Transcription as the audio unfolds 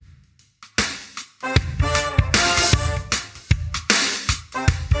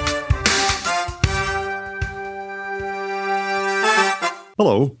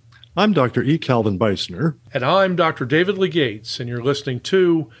Hello, I'm Dr. E. Calvin Beisner. And I'm Dr. David Lee Gates, and you're listening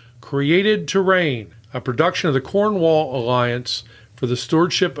to Created to Reign, a production of the Cornwall Alliance for the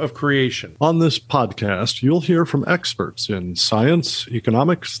Stewardship of Creation. On this podcast, you'll hear from experts in science,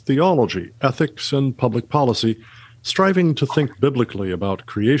 economics, theology, ethics, and public policy, striving to think biblically about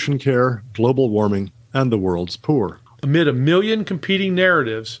creation care, global warming, and the world's poor. Amid a million competing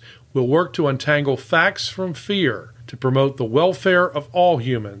narratives, we'll work to untangle facts from fear, to promote the welfare of all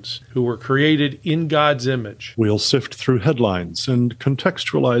humans who were created in God's image. We'll sift through headlines and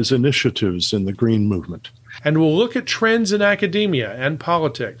contextualize initiatives in the green movement. And we'll look at trends in academia and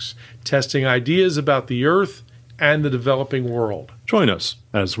politics, testing ideas about the earth and the developing world. Join us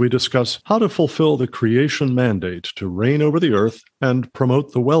as we discuss how to fulfill the creation mandate to reign over the earth and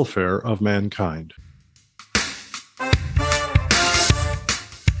promote the welfare of mankind.